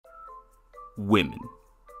women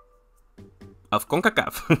of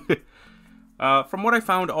CONCACAF. From what I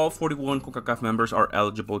found, all 41 CONCACAF members are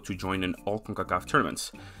eligible to join in all CONCACAF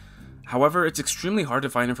tournaments. However, it's extremely hard to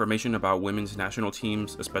find information about women's national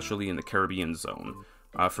teams, especially in the Caribbean zone.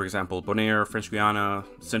 For example, Bonaire, French Guiana,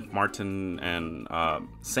 Saint Martin, and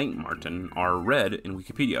Saint Martin are red in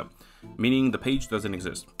Wikipedia, meaning the page doesn't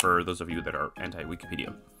exist for those of you that are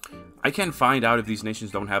anti-Wikipedia. I can't find out if these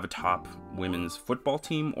nations don't have a top women's football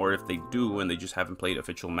team, or if they do and they just haven't played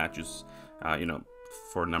official matches,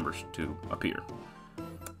 for numbers to appear.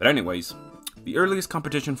 But anyways, the earliest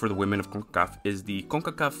competition for the women of CONCACAF is the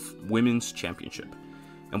CONCACAF Women's Championship.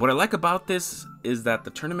 And what I like about this is that the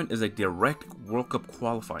tournament is a direct World Cup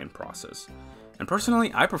qualifying process. And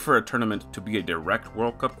personally, I prefer a tournament to be a direct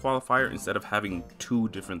World Cup qualifier instead of having two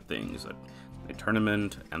different things, a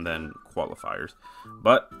tournament and then qualifiers.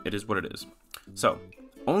 But it is what it is. So,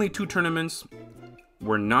 only two tournaments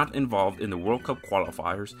were not involved in the World Cup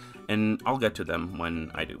qualifiers, and I'll get to them when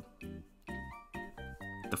I do.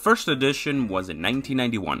 The first edition was in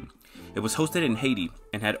 1991. It was hosted in Haiti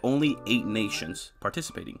and had only 8 nations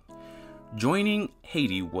participating. Joining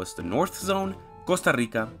Haiti was the North Zone, Costa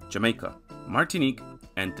Rica, Jamaica, Martinique,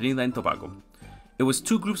 and Trinidad and Tobago. It was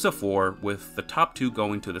 2 groups of 4, with the top 2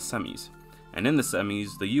 going to the semis. And in the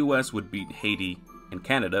semis, the US would beat Haiti and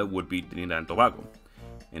Canada would beat Trinidad and Tobago.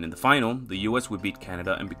 And in the final, the US would beat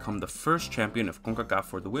Canada and become the first champion of CONCACAF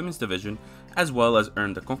for the women's division, as well as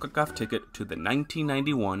earn the CONCACAF ticket to the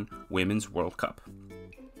 1991 Women's World Cup.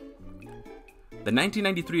 The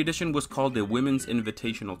 1993 edition was called the Women's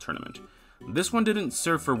Invitational Tournament. This one didn't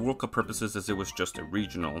serve for World Cup purposes, as it was just a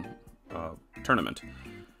regional tournament.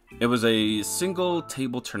 It was a single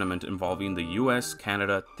table tournament involving the US,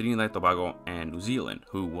 Canada, Trinidad and Tobago, and New Zealand,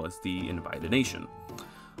 who was the invited nation.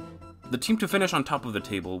 The team to finish on top of the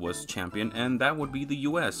table was champion, and that would be the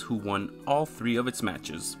US, who won all 3 of its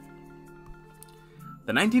matches.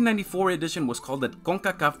 The 1994 edition was called the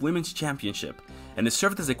CONCACAF Women's Championship, and it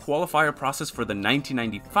served as a qualifier process for the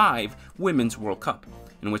 1995 Women's World Cup,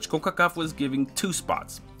 in which CONCACAF was giving 2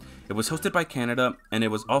 spots. It was hosted by Canada, and it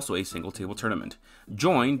was also a single table tournament,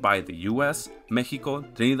 joined by the US, Mexico,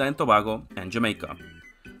 Trinidad and Tobago, and Jamaica.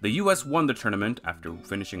 The US won the tournament after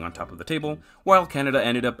finishing on top of the table, while Canada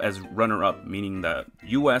ended up as runner-up, meaning the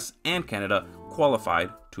US and Canada qualified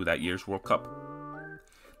to that year's World Cup.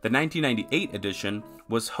 The 1998 edition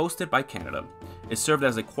was hosted by Canada. It served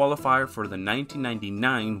as a qualifier for the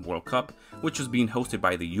 1999 World Cup, which was being hosted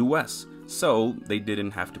by the US, so they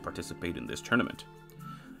didn't have to participate in this tournament.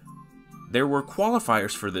 There were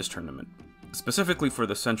qualifiers for this tournament, specifically for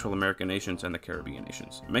the Central American nations and the Caribbean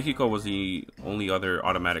nations. Mexico was the only other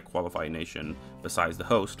automatic qualifying nation besides the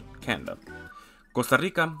host, Canada. Costa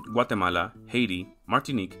Rica, Guatemala, Haiti,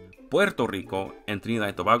 Martinique, Puerto Rico, and Trinidad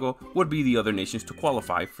and Tobago would be the other nations to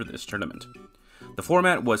qualify for this tournament. The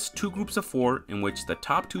format was 2 groups of 4, in which the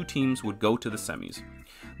top 2 teams would go to the semis.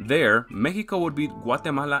 There, Mexico would beat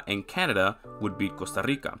Guatemala and Canada would beat Costa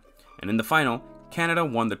Rica. And in the final, Canada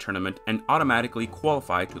won the tournament and automatically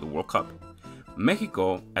qualified to the World Cup.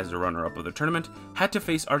 Mexico, as the runner-up of the tournament, had to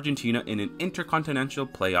face Argentina in an intercontinental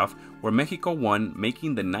playoff where Mexico won,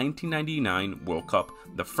 making the 1999 World Cup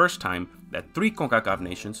the first time that 3 CONCACAF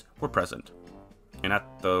nations were present. And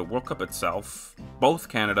at the World Cup itself, both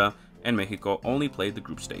Canada and Mexico only played the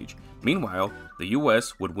group stage. Meanwhile, the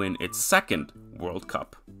US would win its 2nd World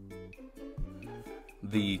Cup.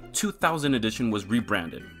 The 2000 edition was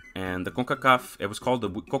rebranded, and it was called the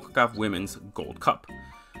CONCACAF Women's Gold Cup.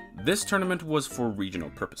 This tournament was for regional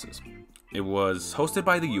purposes. It was hosted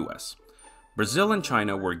by the US. Brazil and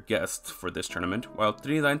China were guests for this tournament, while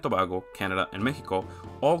Trinidad and Tobago, Canada, and Mexico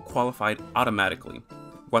all qualified automatically.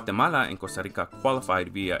 Guatemala and Costa Rica qualified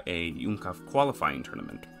via a UNCAF qualifying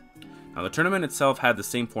tournament. Now, the tournament itself had the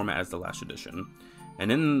same format as the last edition,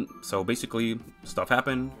 so basically stuff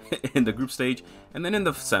happened in the group stage, and then in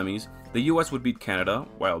the semis, the US would beat Canada,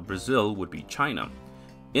 while Brazil would beat China.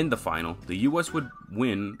 In the final, the US would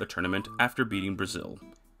win the tournament after beating Brazil.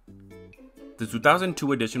 The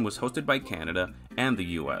 2002 edition was hosted by Canada and the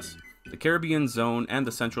US. The Caribbean zone and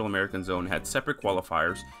the Central American zone had separate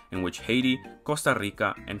qualifiers in which Haiti, Costa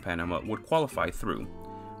Rica, and Panama would qualify through.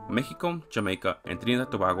 Mexico, Jamaica, and Trinidad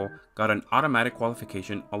and Tobago got an automatic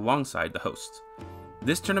qualification alongside the hosts.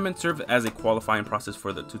 This tournament served as a qualifying process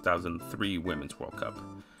for the 2003 Women's World Cup.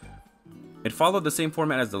 It followed the same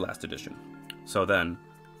format as the last edition. So then,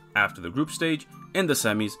 after the group stage, in the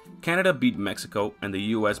semis, Canada beat Mexico and the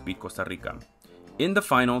US beat Costa Rica. In the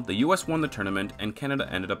final, the US won the tournament and Canada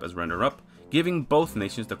ended up as runner-up, giving both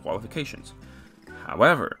nations the qualifications.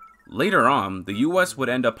 However, Later on, the US would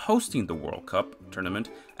end up hosting the World Cup tournament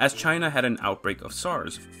as China had an outbreak of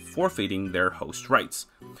SARS, forfeiting their host rights.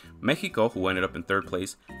 Mexico, who ended up in third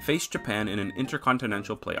place, faced Japan in an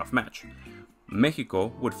intercontinental playoff match.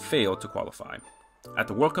 Mexico would fail to qualify. At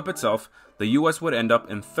the World Cup itself, the US would end up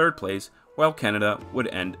in third place, while Canada would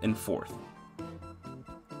end in fourth.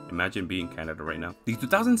 Imagine being Canada right now. The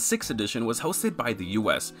 2006 edition was hosted by the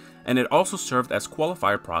US, and it also served as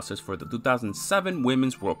qualifier process for the 2007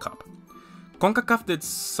 Women's World Cup. CONCACAF did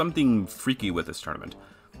something freaky with this tournament.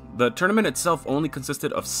 The tournament itself only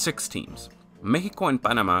consisted of 6 teams. Mexico and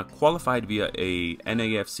Panama qualified via a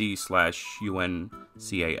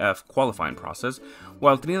NAFC/UNCAF qualifying process,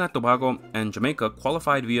 while Trinidad and Tobago and Jamaica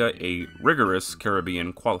qualified via a rigorous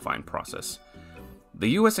Caribbean qualifying process. The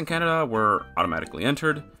US and Canada were automatically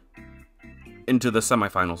entered into the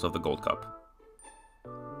semifinals of the Gold Cup.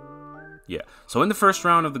 Yeah, so in the first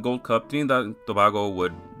round of the Gold Cup, Trinidad and Tobago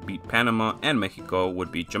would beat Panama and Mexico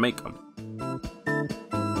would beat Jamaica.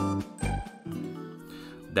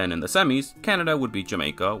 Then in the semis, Canada would beat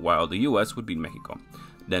Jamaica, while the US would beat Mexico.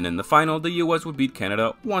 Then in the final, the US would beat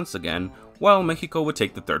Canada once again, while Mexico would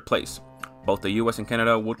take the third place. Both the US and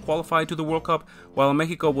Canada would qualify to the World Cup, while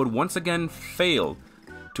Mexico would once again fail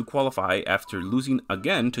to qualify after losing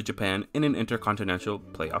again to Japan in an intercontinental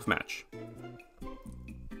playoff match.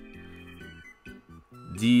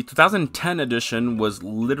 The 2010 edition was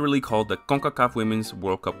literally called the CONCACAF Women's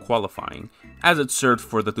World Cup Qualifying, as it served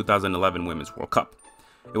for the 2011 Women's World Cup.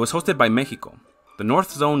 It was hosted by Mexico. The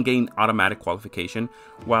North Zone gained automatic qualification,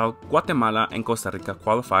 while Guatemala and Costa Rica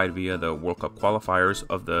qualified via the World Cup qualifiers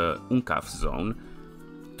of the UNCAF Zone.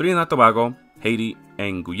 Trinidad and Tobago, Haiti,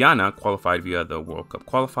 and Guyana qualified via the World Cup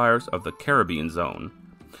qualifiers of the Caribbean Zone.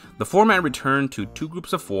 The format returned to 2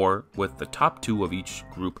 groups of 4, with the top 2 of each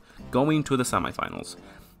group going to the semifinals.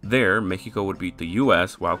 There, Mexico would beat the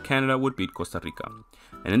US, while Canada would beat Costa Rica.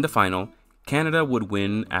 And in the final, Canada would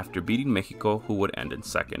win after beating Mexico, who would end in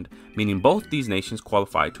second, meaning both these nations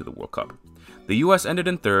qualified to the World Cup. The US ended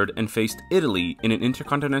in third and faced Italy in an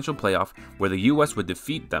intercontinental playoff where the US would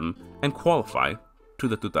defeat them and qualify to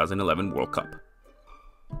the 2011 World Cup.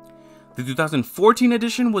 The 2014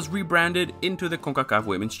 edition was rebranded into the CONCACAF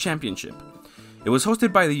Women's Championship. It was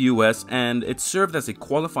hosted by the US and it served as a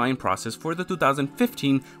qualifying process for the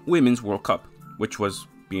 2015 Women's World Cup, which was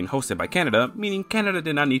being hosted by Canada, meaning Canada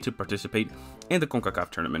did not need to participate in the CONCACAF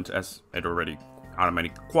tournament as it already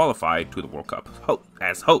automatically qualified to the World Cup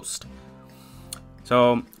as host.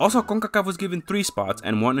 So, also CONCACAF was given 3 spots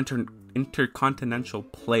and 1 intercontinental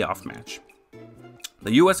playoff match.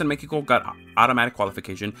 The US and Mexico got automatic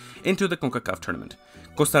qualification into the CONCACAF tournament.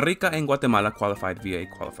 Costa Rica and Guatemala qualified via a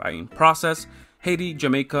qualifying process. Haiti,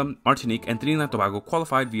 Jamaica, Martinique, and Trinidad and Tobago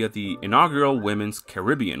qualified via the inaugural Women's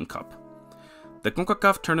Caribbean Cup. The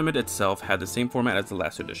CONCACAF tournament itself had the same format as the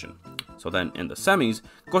last edition. So then in the semis,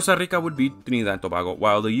 Costa Rica would beat Trinidad and Tobago,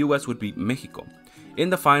 while the US would beat Mexico. In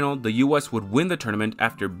the final, the US would win the tournament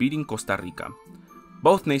after beating Costa Rica.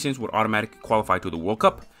 Both nations would automatically qualify to the World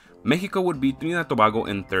Cup. Mexico would beat Trinidad and Tobago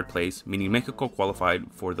in third place, meaning Mexico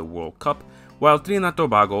qualified for the World Cup, while Trinidad and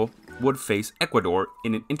Tobago would face Ecuador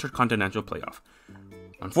in an intercontinental playoff.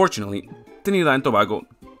 Unfortunately, Trinidad and Tobago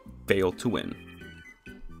failed to win.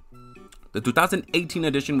 The 2018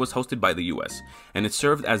 edition was hosted by the US, and it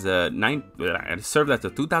served as the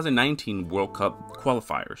 2019 World Cup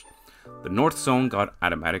qualifiers. The North Zone got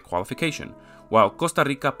automatic qualification, while Costa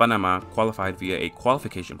Rica, Panama qualified via a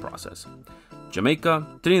qualification process. Jamaica,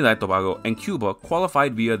 Trinidad and Tobago, and Cuba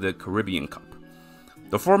qualified via the Caribbean Cup.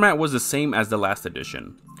 The format was the same as the last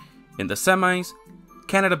edition. In the semis,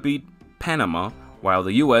 Canada beat Panama, while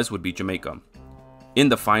the US would beat Jamaica. In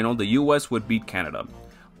the final, the US would beat Canada.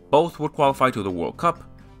 Both would qualify to the World Cup.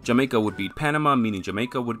 Jamaica would beat Panama, meaning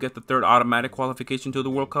Jamaica would get the third automatic qualification to the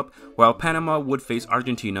World Cup, while Panama would face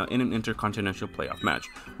Argentina in an intercontinental playoff match,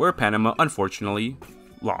 where Panama unfortunately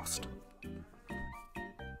lost.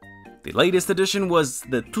 The latest edition was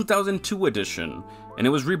the 2002 edition, and it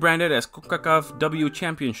was rebranded as CONCACAF W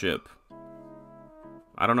Championship.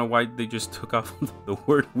 I don't know why they just took off the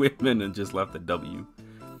word women and just left the W.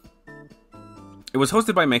 It was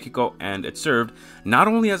hosted by Mexico, and it served not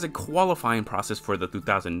only as a qualifying process for the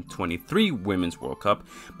 2023 Women's World Cup,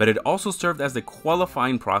 but it also served as the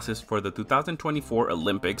qualifying process for the 2024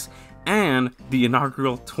 Olympics and the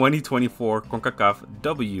inaugural 2024 CONCACAF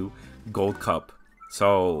W Gold Cup.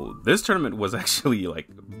 So this tournament was actually like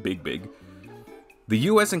big. The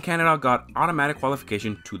US and Canada got automatic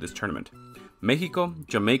qualification to this tournament. Mexico,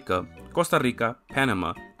 Jamaica, Costa Rica,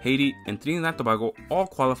 Panama, Haiti, and Trinidad and Tobago all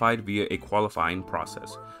qualified via a qualifying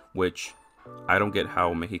process, which I don't get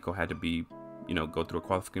how Mexico had to be go through a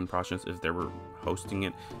qualifying process if they were hosting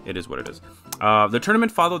it. It is what it is. The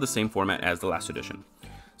tournament followed the same format as the last edition.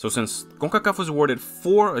 So since CONCACAF was awarded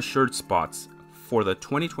 4 assured spots for the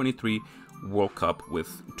 2023 World Cup, with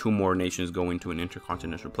 2 more nations going to an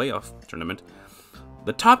intercontinental playoff tournament,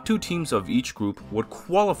 the top 2 teams of each group would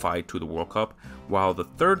qualify to the World Cup, while the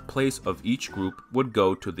 3rd place of each group would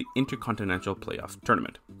go to the intercontinental playoff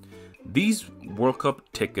tournament. These World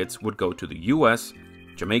Cup tickets would go to the US,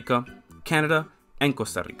 Jamaica, Canada, and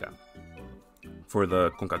Costa Rica. For the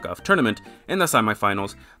CONCACAF tournament, in the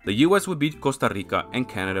semifinals, the US would beat Costa Rica and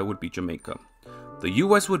Canada would beat Jamaica. The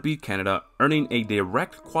US would beat Canada, earning a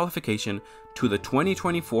direct qualification to the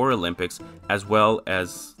 2024 Olympics, as well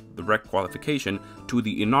as direct qualification to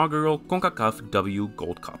the inaugural CONCACAF W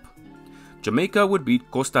Gold Cup. Jamaica would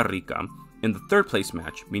beat Costa Rica in the 3rd place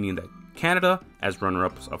match, meaning that Canada, as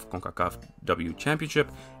runner-ups of CONCACAF W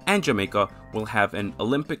Championship, and Jamaica will have an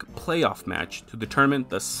Olympic playoff match to determine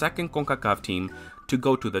the 2nd CONCACAF team to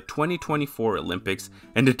go to the 2024 Olympics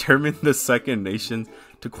and determine the 2nd nation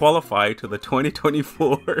to qualify to the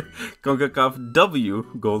 2024 CONCACAF W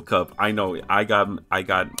Gold Cup. I know, I got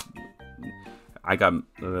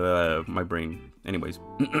my brain. Anyways.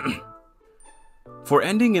 For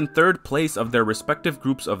ending in 3rd place of their respective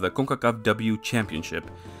groups of the CONCACAF W Championship,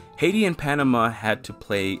 Haiti and Panama had to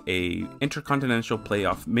play a intercontinental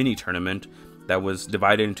playoff mini-tournament that was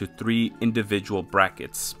divided into 3 individual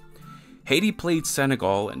brackets. Haiti played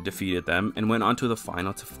Senegal and defeated them, and went on to the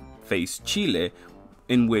final to face Chile,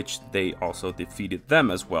 in which they also defeated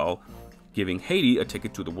them as well, giving Haiti a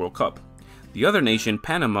ticket to the World Cup. The other nation,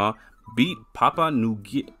 Panama, beat Papua New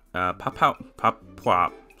Guinea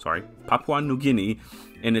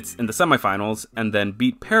in the semifinals, and then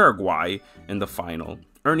beat Paraguay in the final,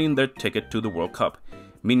 earning their ticket to the World Cup.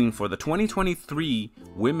 Meaning for the 2023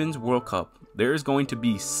 Women's World Cup, there is going to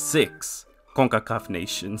be 6 CONCACAF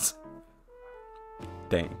nations.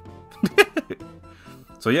 Dang.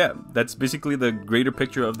 So yeah, that's basically the greater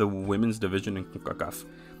picture of the women's division in CONCACAF.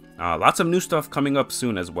 Lots of new stuff coming up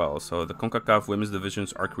soon as well. So the CONCACAF women's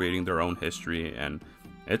divisions are creating their own history, and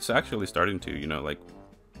it's actually starting to,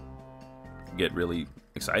 get really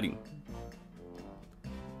exciting.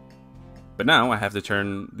 But now I have to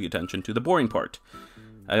turn the attention to the boring part.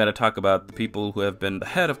 I gotta talk about the people who have been the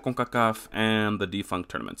head of CONCACAF and the defunct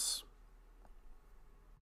tournaments.